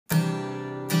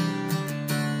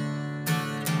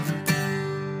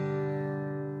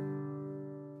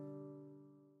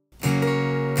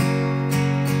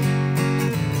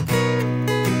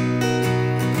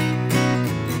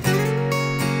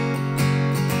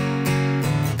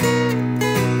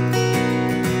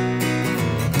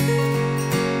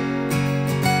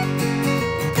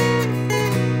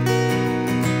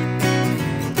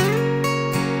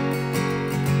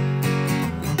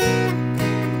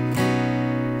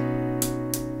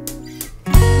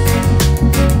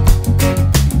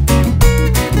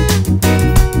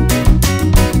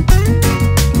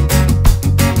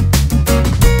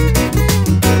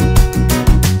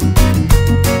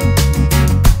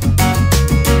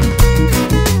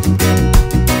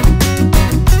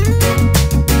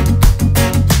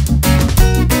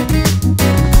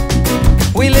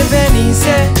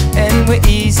easy, and we're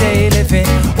easy living.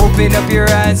 Open up your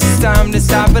eyes, it's time to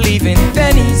stop believing.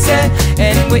 Livin easy,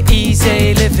 and we're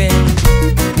easy living.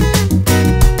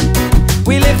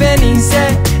 We livin easy,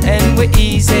 and we're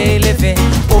easy living.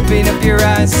 Open up your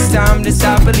eyes, it's time to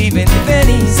stop believing. Livin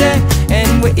easy,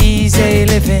 and we're easy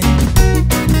living.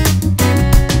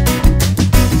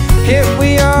 Here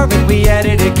we are and we at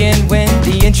it again. When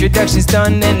the introduction's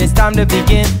done and it's time to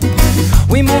begin,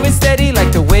 we moving steady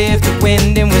like the way of the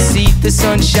wind, and we see the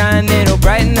sunshine, it'll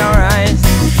brighten our eyes.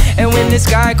 And when the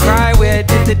sky cry, where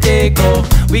did the day go?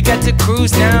 We got to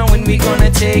cruise now and we gonna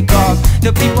take off.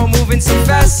 The people moving so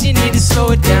fast, you need to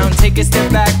slow it down. Take a step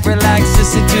back, relax,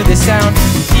 listen to the sound.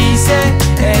 Easy,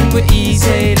 and we're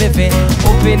easy living.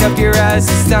 Open up your eyes,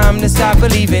 it's time to stop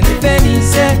believing. Livin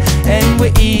easy, and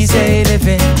we're easy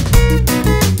living.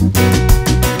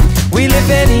 We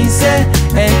livin easy,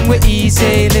 and we're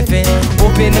easy living.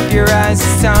 Open up your eyes,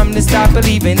 it's time to stop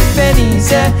believing. Livin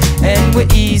easy, and we're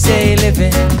easy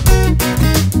living.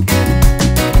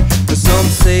 Some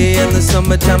say in the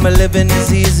summertime living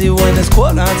is easy when it's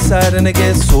cold outside and it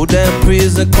gets so damn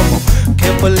freezing. Come on,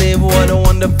 can't believe what a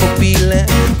wonderful feeling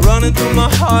running through my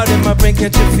heart and my brain,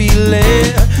 can't you feel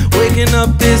it? Waking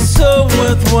up is so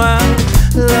worthwhile.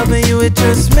 Loving you, it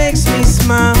just makes me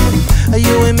smile.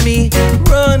 You and me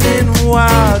running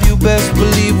wild. You best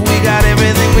believe we got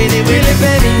everything we need. We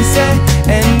livin easy,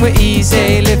 and we're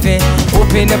easy living.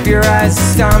 Open up your eyes,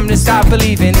 it's time to stop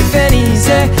believing. Livin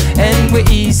easy, and we're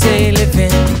easy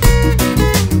living.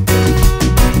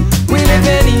 We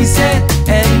livin easy,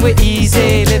 and we're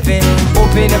easy living.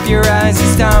 Open up your eyes,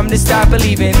 it's time to stop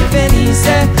believing. Livin easy,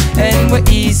 and we're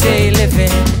easy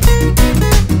living.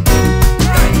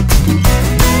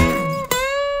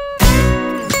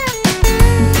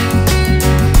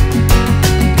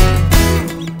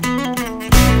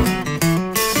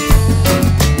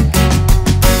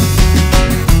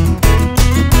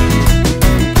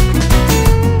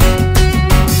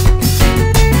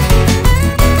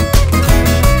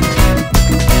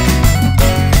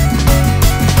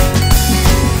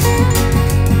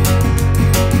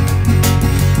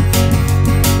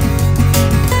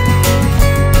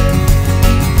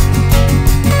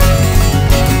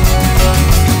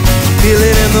 Feel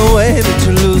it in the way that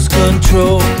you lose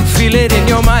control. Feel it in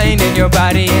your mind, in your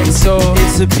body and soul.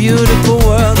 It's a beautiful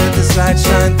world that this light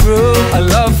shine through. A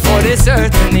love for this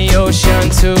earth and the ocean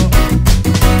too.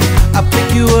 I'll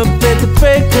pick you up at the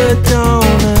break of dawn.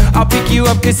 I'll pick you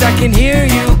up cause I can hear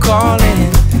you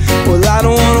calling. Well, I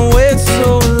don't wanna wait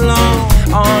so long.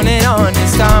 On and on,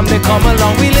 it's time to come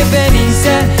along. We livin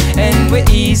easy, and we're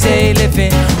easy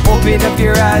living. Open up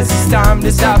your eyes, it's time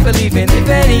to stop believing.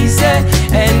 Livin easy,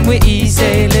 and we're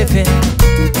easy living.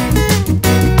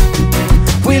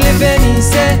 We livin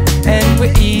easy, and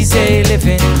we're easy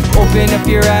living. Open up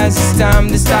your eyes, it's time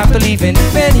to stop believing.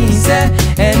 Livin easy,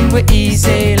 and we're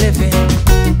easy living.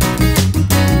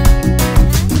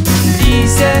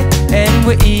 Easy, and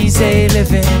we're easy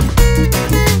living.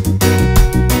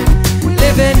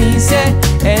 Livin easy,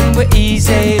 and we're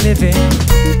easy living.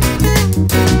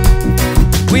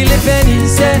 We livin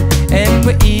easy, and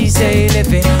we're easy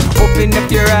living. Open up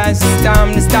your eyes, it's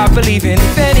time to stop believing.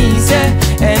 Livin easy,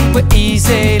 and we're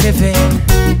easy living.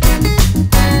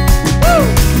 Woo!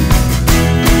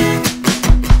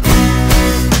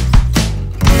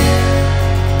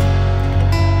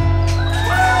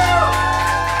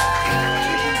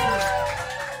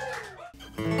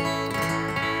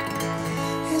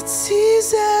 It's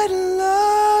easy to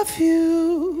love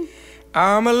you.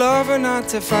 I'm a lover,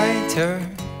 not a fighter.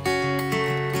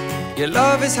 Your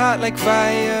love is hot like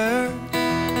fire,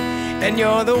 and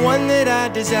you're the one that I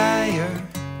desire.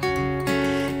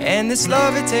 And this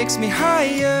love, it takes me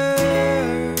higher.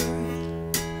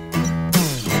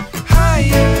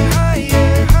 Higher,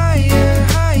 higher, higher,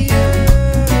 higher.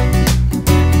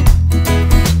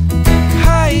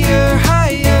 Higher,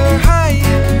 higher,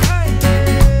 higher,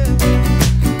 higher.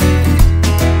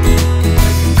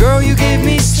 Girl, you give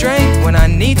me strength when I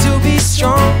need to be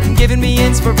strong, giving me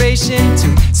inspiration to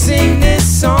sing this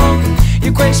song.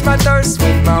 You quench my thirst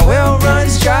when my well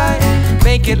runs dry.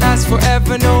 Make it last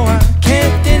forever, no, I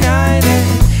can't deny that.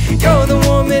 You're the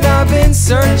woman I've been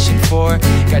searching for.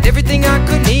 Got everything I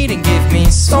could need and give me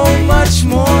so much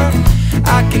more.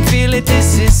 I can feel it,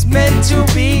 this is meant to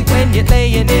be. When you're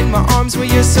laying in my arms where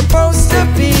you're supposed to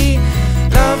be.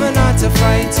 Lover, not a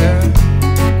fighter.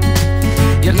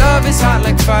 Your love is hot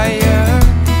like fire,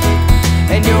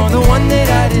 and you're the one that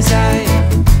I desire.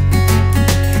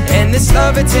 And this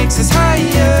love, it takes us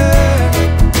higher.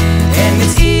 And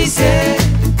it's easy,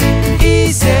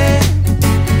 easy,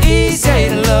 easy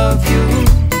to love you.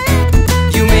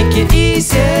 You make it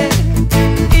easy,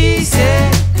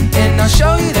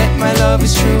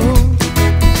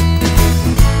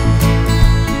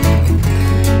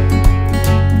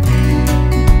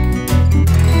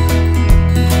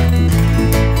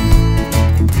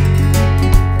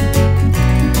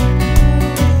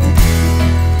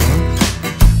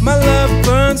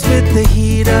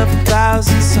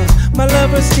 thousand suns. My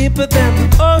love is deeper than the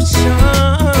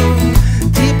ocean,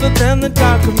 deeper than the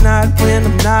dark of night when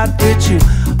I'm not with you.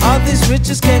 All these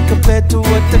riches can't compare to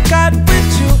what I got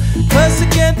with you. Cause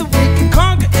together we can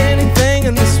conquer anything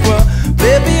in this world.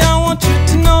 Baby, I want you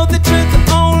to know that you're the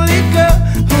only girl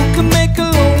who can make a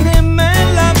lonely man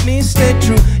like me stay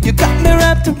true. You got me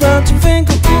wrapped around your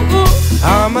finger, ooh, ooh.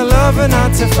 I'm a lover,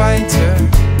 not a fighter.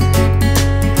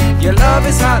 Your love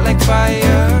is hot like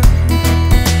fire,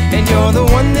 and you're the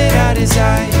one that I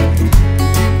desire.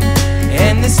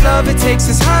 And this love, it takes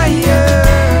us higher.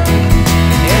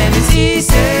 And it's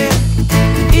easy,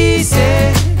 easy,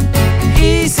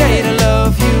 easy to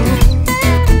love you.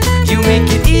 You make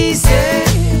it easy,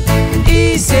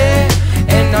 easy,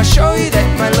 and I'll show you that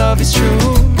my love is true.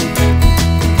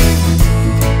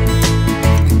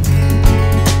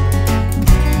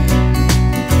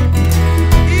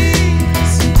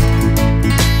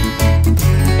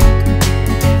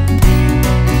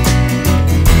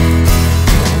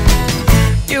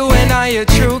 A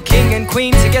true king and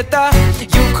queen together.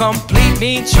 You complete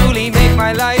me, truly make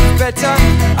my life better.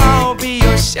 I'll be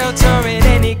your shelter in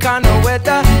any kind of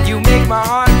weather. You make my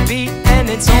heart beat and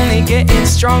it's only getting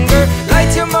stronger. Light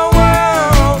to my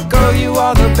world, girl, you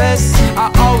are the best.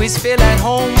 I always feel at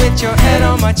home with your head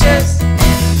on my chest.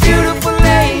 Beautiful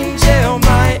angel,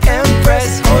 my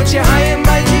empress. Hold you high and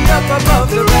mighty up above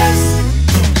the rest.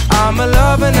 I'm a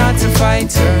lover, not a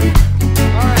fighter.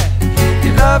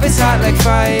 Your love is hot like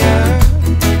fire,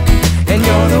 and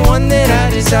you're the one that I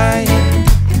desire.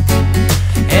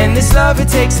 And this love, it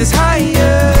takes us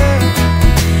higher.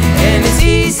 And it's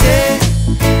easy,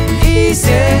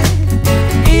 easy,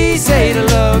 easy to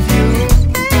love you.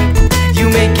 You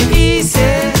make it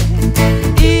easy,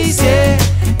 easy,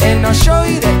 and I'll show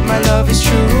you that my love is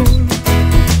true.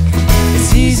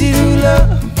 It's easy to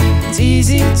love, it's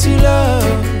easy to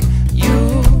love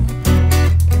you.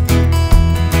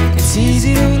 It's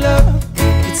easy to love,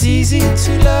 it's easy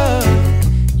to love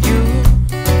you.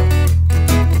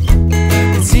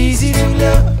 It's easy to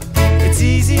love, it's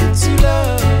easy to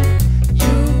love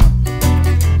you.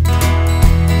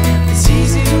 It's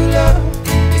easy to love,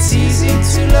 it's easy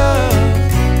to love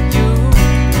you.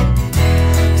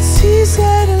 It's easy to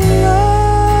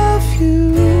love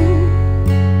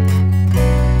you.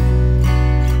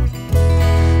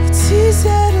 It's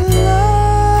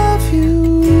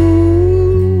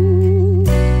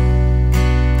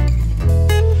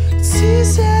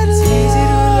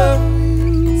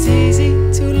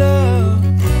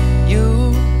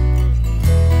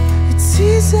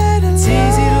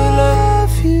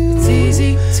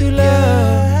easy to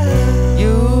love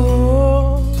you.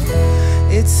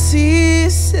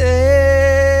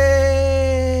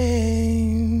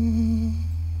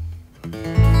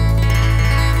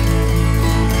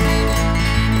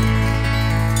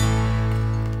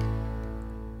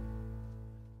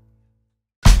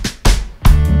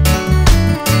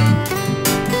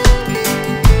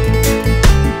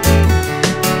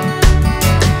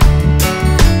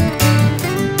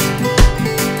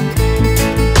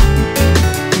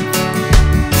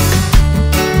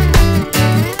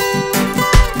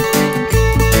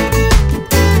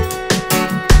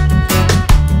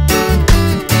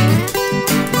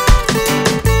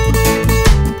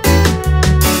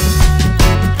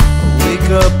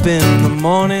 In the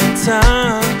morning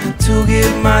time to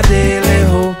give my daily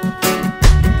hope,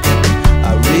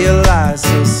 I realize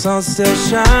the sun still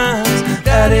shines.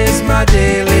 That is my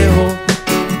daily hope.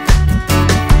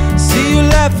 See you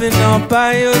laughing all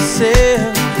by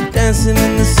yourself, dancing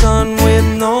in the sun with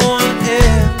no one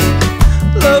else,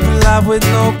 loving life with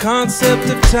no concept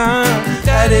of time.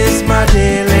 That is my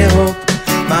daily hope,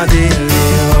 my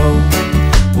daily hope.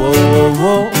 Whoa,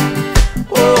 whoa, whoa,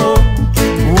 whoa,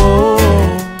 whoa.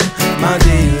 My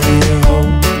daily hope.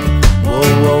 Whoa,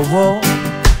 whoa, whoa,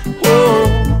 whoa,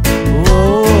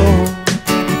 whoa.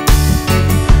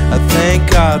 I thank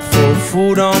God for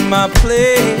food on my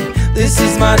plate. This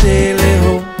is my daily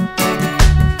hope.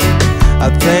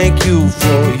 I thank you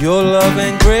for your love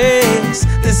and grace.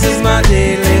 This is my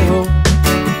daily hope.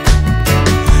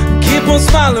 Keep on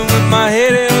smiling with my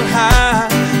head held high,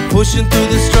 pushing through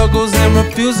the struggles and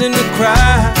refusing to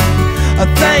cry. I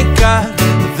thank God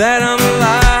that I'm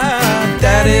alive.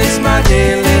 That is my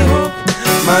daily hope,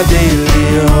 my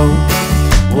daily hope.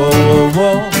 Whoa,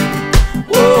 whoa, whoa,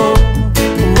 whoa,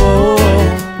 whoa.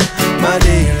 My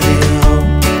daily hope.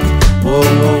 Whoa,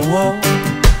 whoa, whoa,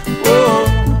 whoa,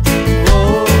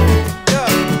 whoa.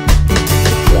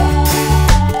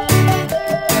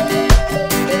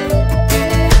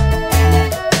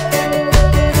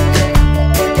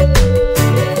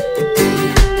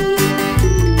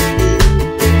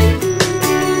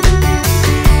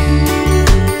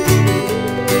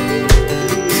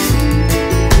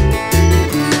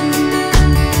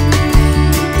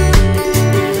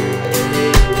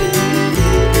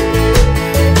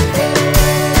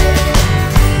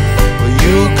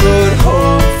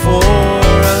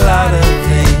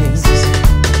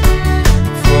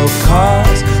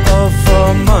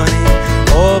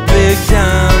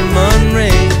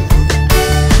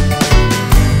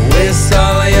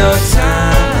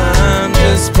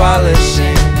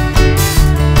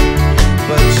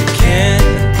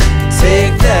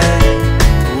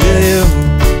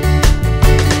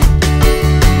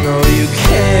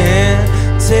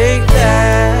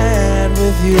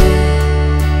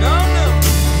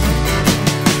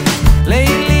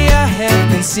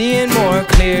 and seeing more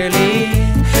clearly.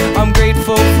 I'm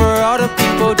grateful for all the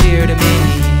people dear to me,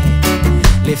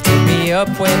 lifting me up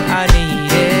when I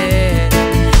need it,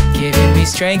 giving me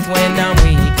strength when I'm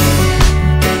weak.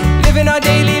 Living our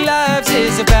daily lives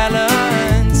is a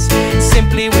balance.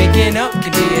 Simply waking up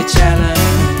can be a challenge.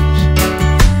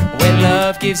 When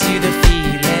love gives you the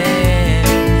feeling,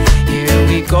 here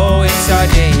we go, it's our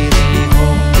daily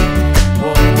home.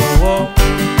 Whoa, whoa, whoa,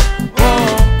 whoa,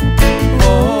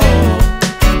 whoa,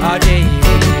 our daily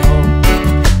home.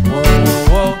 Whoa,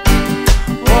 whoa,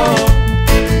 whoa,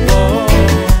 whoa,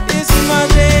 it's my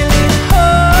daily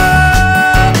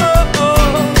home.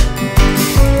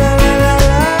 La la la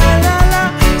la la la,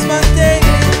 it's my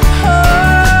daily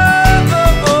home.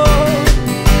 Oh,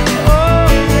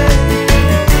 yeah.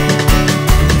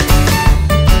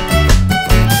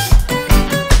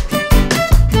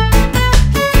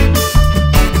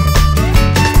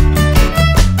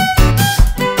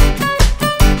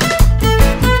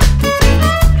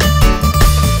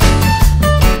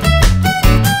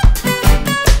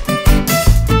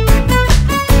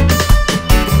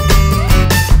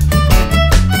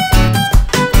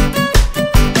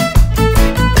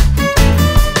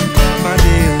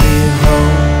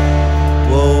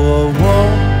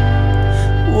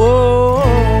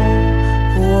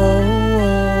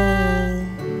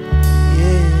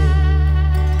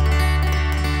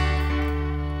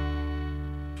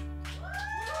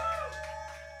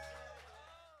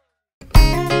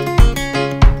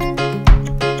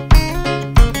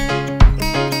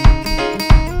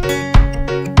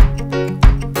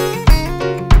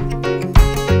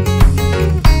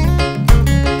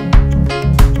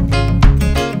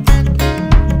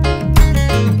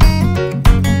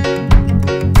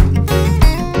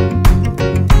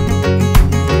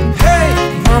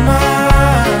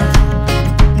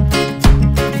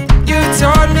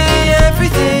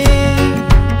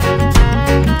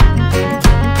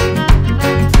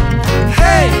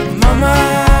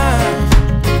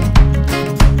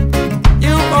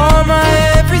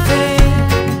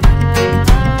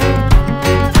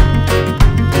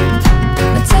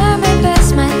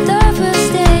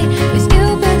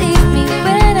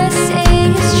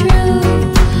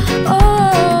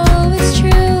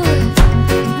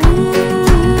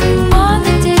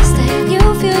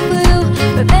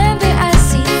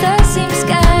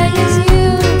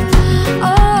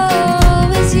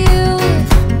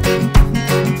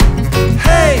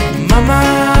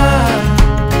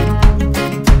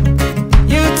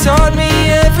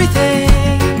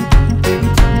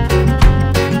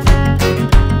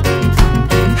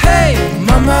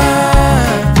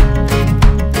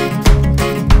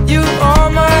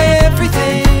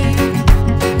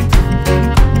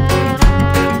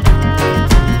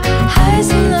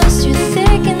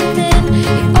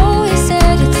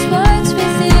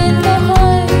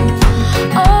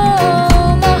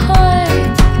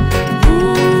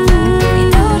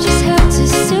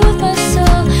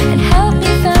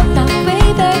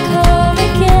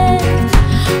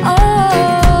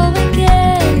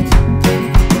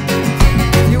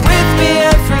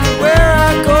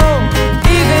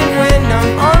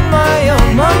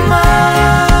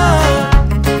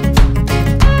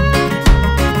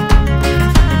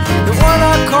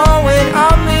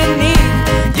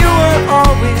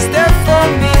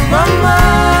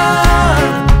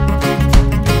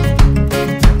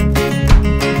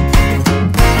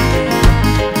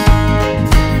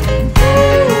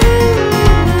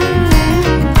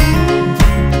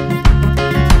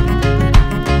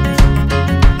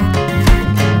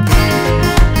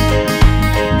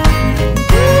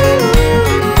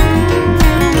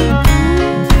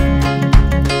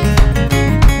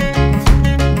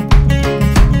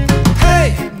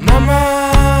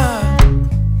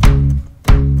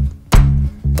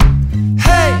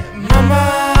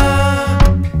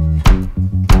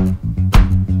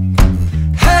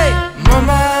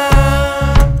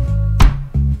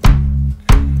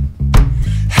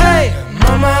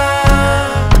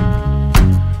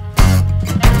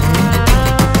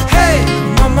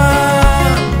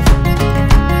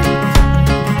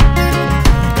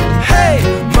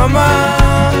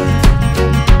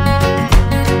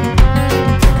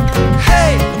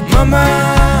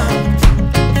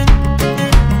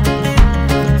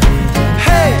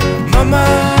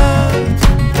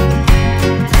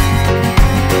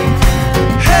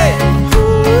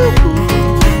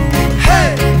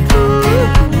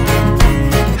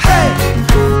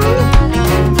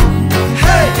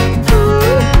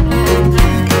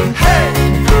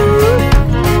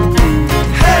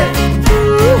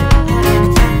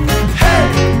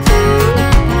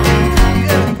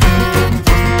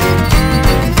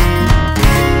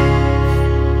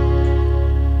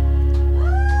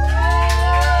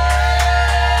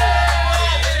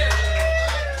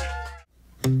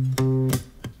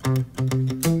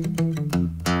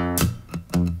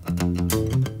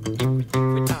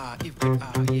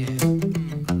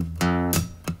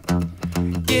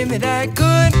 me that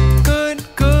good, good,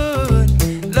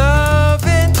 good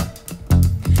loving.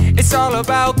 It's all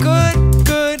about good,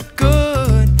 good,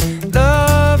 good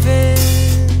loving.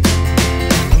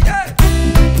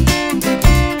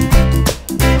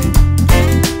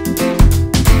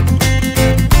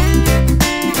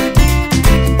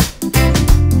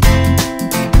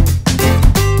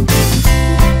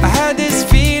 I had this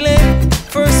feeling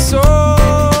for so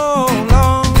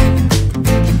long,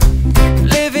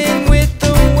 living with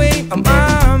the weight on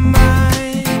my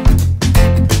mind.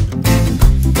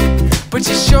 But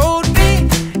you showed me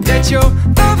that your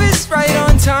love is right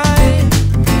on time.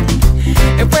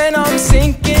 And when I'm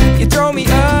sinking, you throw me a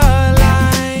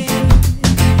line.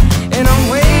 And I'm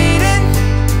waiting,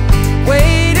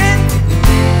 waiting,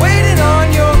 waiting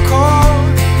on your call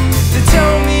to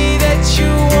tell me that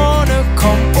you wanna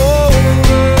come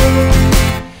over,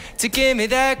 to give me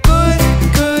that good,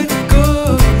 good,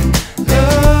 good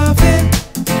loving.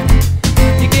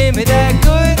 You give me that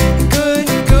good, good,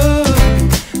 good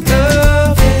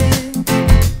loving.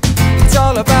 It's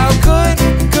all about good,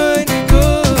 good,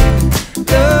 good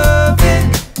loving.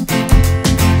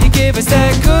 You give us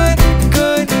that good,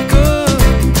 good, good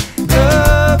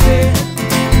loving.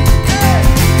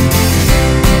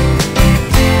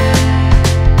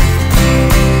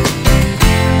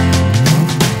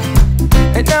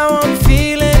 And now I'm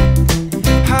feeling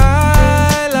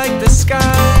high like the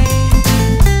sky,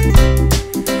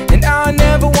 and I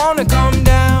never wanna come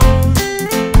down.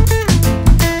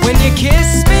 When you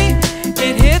kiss me,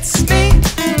 it hits me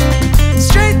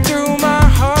straight through my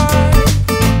heart.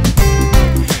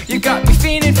 You got me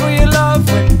feeling for your love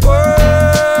when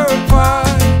we're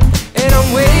apart. And I'm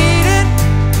waiting,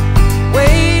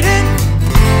 waiting,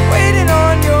 waiting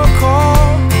on your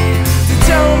call to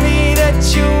tell me that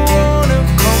you wanna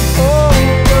come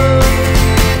over,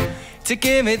 to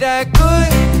give me that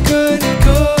good, good,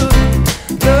 good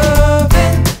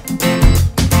loving.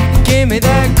 Give me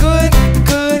that good,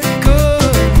 good,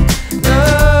 good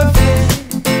loving.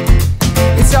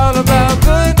 It's all about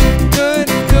good, good,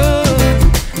 good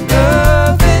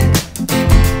loving.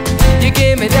 You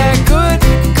give me that good,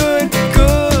 good,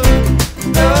 good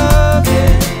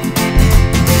loving.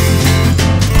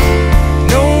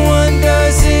 No one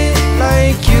does it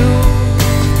like you.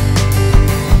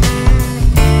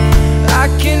 I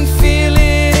can feel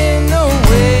it in the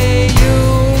way you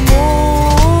move.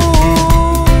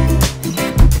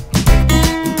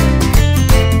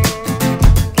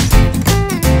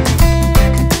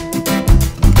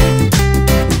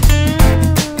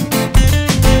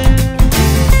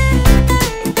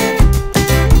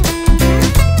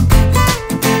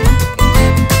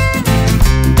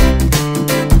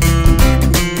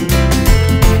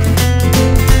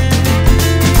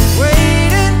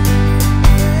 Waiting,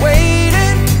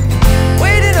 waiting,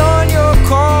 waiting on your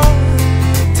call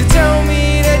to tell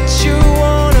me that you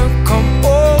wanna come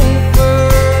over,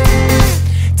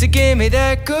 to give me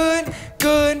that good,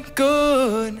 good,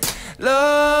 good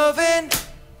loving.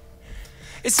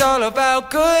 It's all about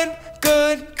good,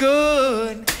 good,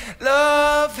 good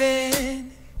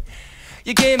loving.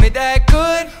 You give me that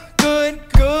good, good,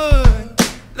 good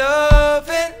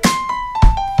loving.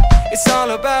 It's all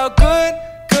about good,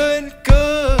 good,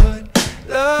 good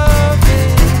loving.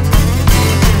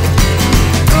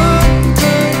 Good,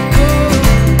 good, good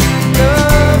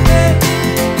loving.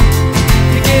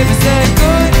 You give us that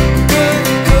good, good,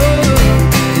 good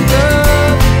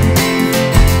loving.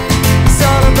 It's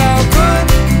all about good,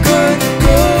 good,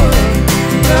 good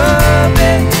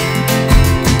loving.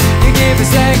 You give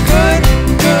us that good,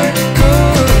 good,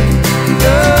 good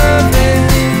loving.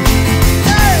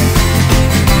 Hey!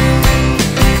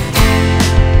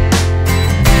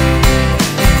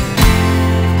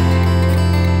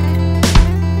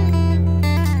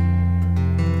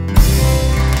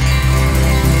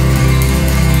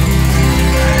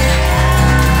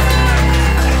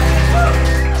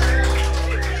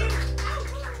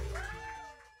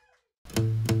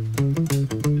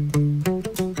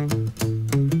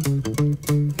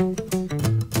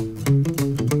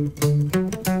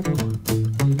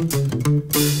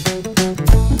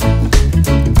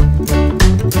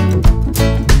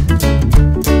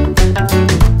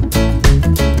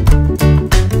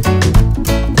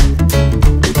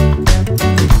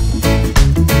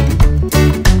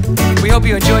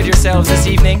 you enjoyed yourselves this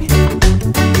evening.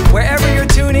 Wherever you're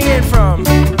tuning in from,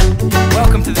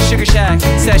 welcome to the Sugarshack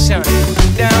session.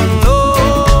 Down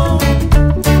low,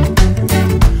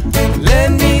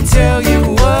 let me tell you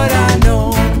what I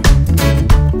know.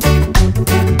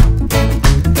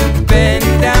 Bend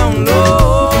down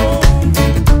low,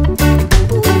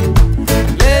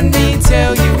 let me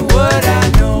tell you what I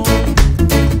know.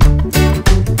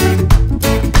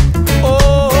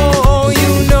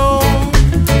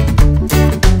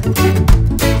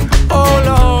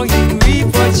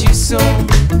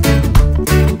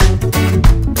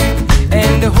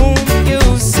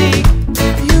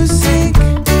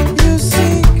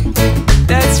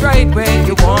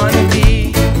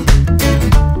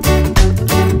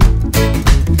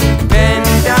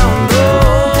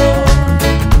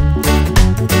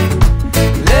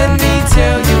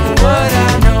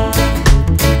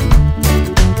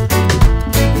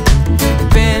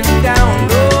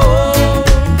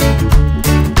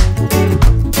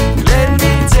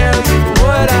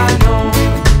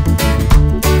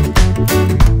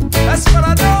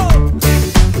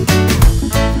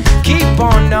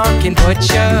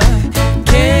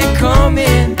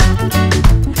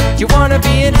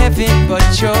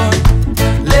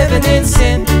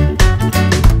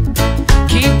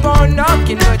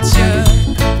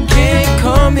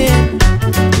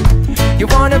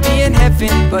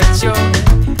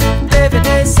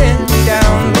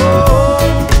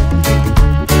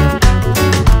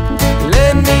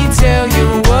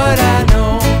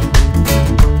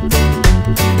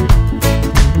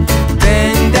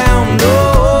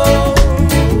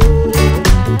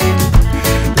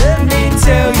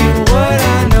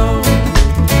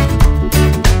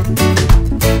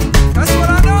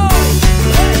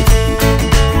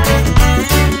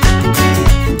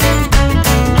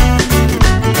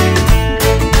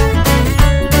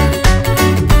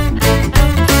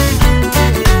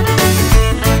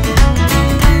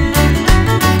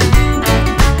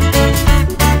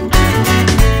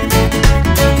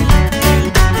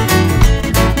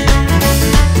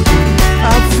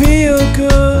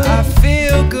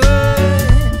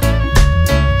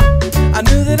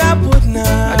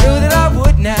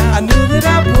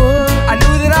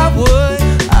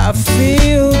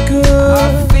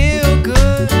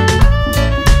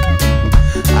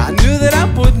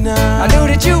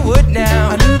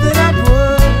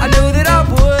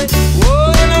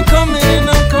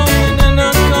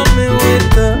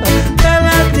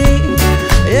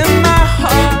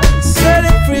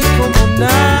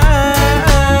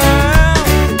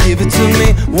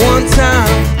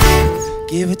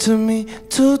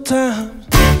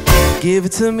 Give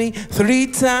it to me 3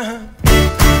 times. Give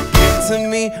it to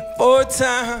me 4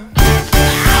 times.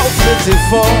 Ow,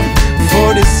 54,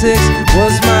 46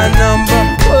 was my number.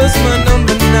 What's my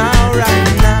number now,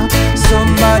 right now?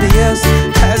 Somebody else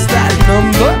has that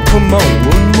number. Come on,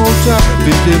 one more time.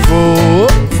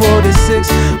 54, 46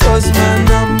 was my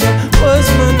number. What's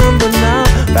my number now,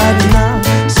 right now?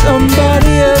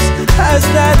 Somebody else has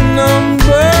that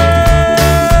number.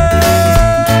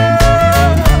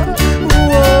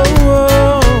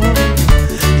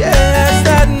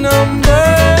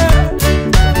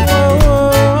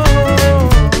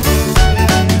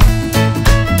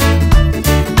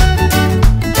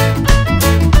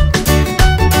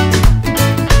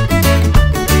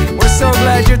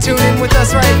 Tune in with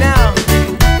us right now.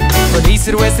 From the east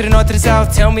to the west to the north to the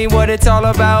south, tell me what it's all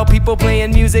about. People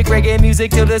playing music, reggae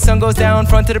music till the sun goes down.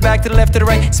 Front to the back, to the left to the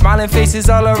right, smiling faces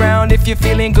all around. If you're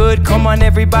feeling good, come on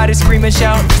everybody, scream and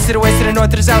shout. East to the west to the north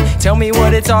to the south, tell me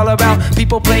what it's all about.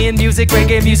 People playing music,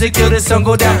 reggae music till the sun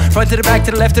go down. Front to the back,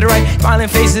 to the left to the right, smiling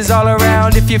faces all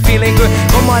around. If you're feeling good,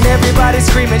 come on everybody,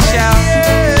 scream and shout.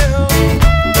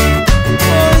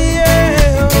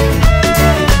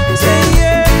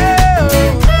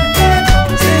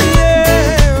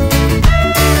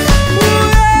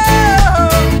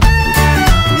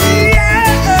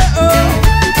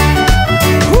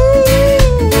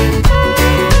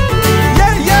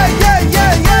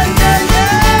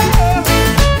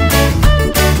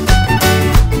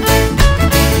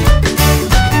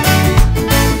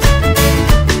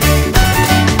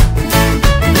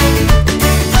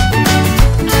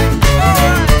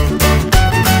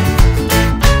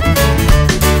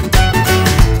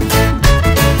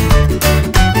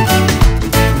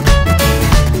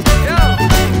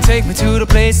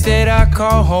 That I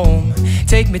call home.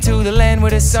 Take me to the land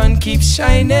where the sun keeps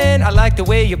shining. I like the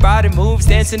way your body moves,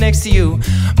 dancing next to you.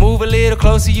 Move a little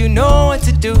closer, you know what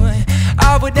to do.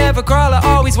 I would never crawl, I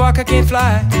always walk, I can't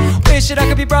fly. Wish that I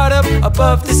could be brought up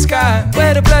above the sky.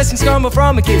 Where the blessings come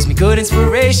from, it gives me good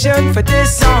inspiration for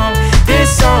this song, this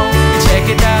song. Check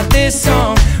it out, this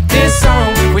song, this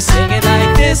song. We're singing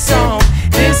like this song,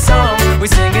 this song. We're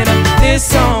singing up this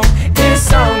song, this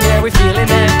song. Yeah, we're feeling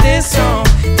that this song,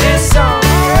 this song.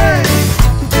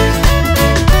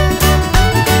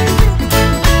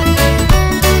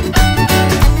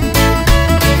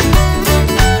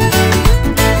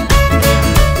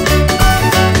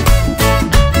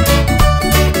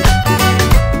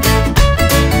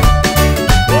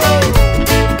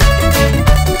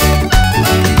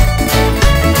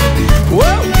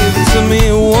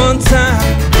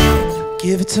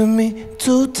 Give it to me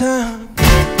 2 times.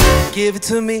 Give it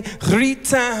to me 3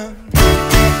 times.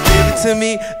 Give it to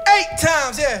me 8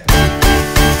 times, yeah.